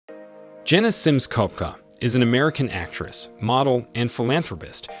Jena Sims is an American actress, model, and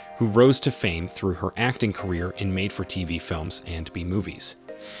philanthropist who rose to fame through her acting career in made-for-TV films and B-movies.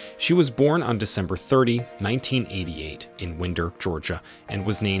 She was born on December 30, 1988 in Winder, Georgia, and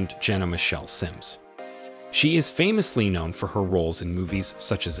was named Jena Michelle Sims. She is famously known for her roles in movies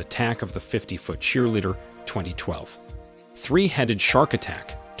such as Attack of the 50-Foot Cheerleader, 2012, Three-Headed Shark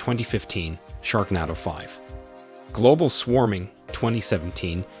Attack, 2015, Sharknado 5, Global Swarming,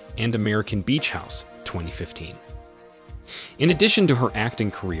 2017, and American Beach House, 2015. In addition to her acting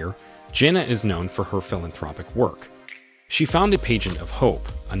career, Jena is known for her philanthropic work. She founded Pageant of Hope,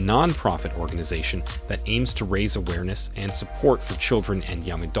 a non-profit organization that aims to raise awareness and support for children and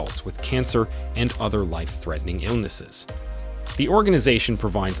young adults with cancer and other life-threatening illnesses. The organization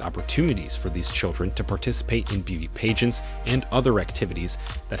provides opportunities for these children to participate in beauty pageants and other activities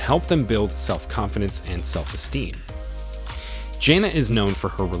that help them build self-confidence and self-esteem. Jena is known for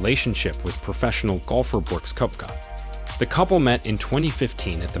her relationship with professional golfer Brooks Koepka. The couple met in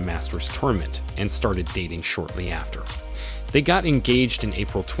 2015 at the Masters tournament and started dating shortly after. They got engaged in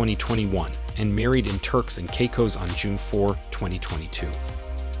April 2021 and married in Turks and Caicos on June 4, 2022.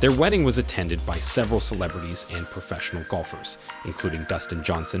 Their wedding was attended by several celebrities and professional golfers, including Dustin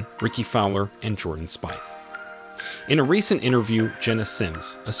Johnson, Ricky Fowler, and Jordan Spieth. In a recent interview, Jena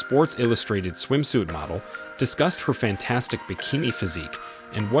Sims, a Sports Illustrated swimsuit model, discussed her fantastic bikini physique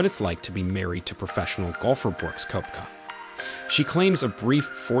and what it's like to be married to professional golfer Brooks Koepka. She claims a brief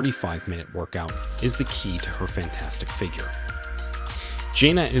 45-minute workout is the key to her fantastic figure.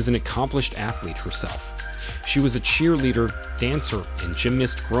 Jena is an accomplished athlete herself. She was a cheerleader, dancer, and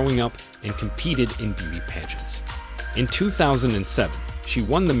gymnast growing up and competed in beauty pageants. In 2007, she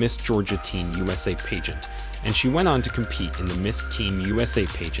won the Miss Georgia Teen USA pageant, and she went on to compete in the Miss Teen USA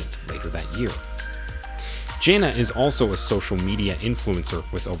pageant later that year. Jena is also a social media influencer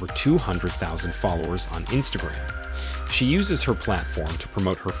with over 200,000 followers on Instagram. She uses her platform to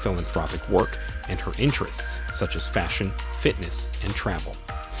promote her philanthropic work and her interests, such as fashion, fitness, and travel.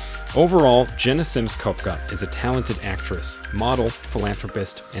 Overall, Jena Sims is a talented actress, model,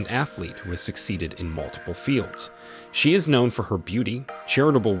 philanthropist, and athlete who has succeeded in multiple fields. She is known for her beauty,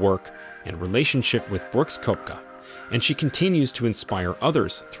 charitable work, and relationship with Brooks Koepka, and she continues to inspire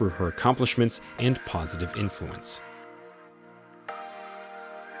others through her accomplishments and positive influence.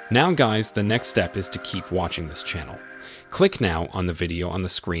 Now guys, the next step is to keep watching this channel. Click now on the video on the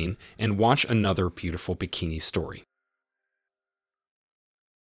screen and watch another beautiful bikini story.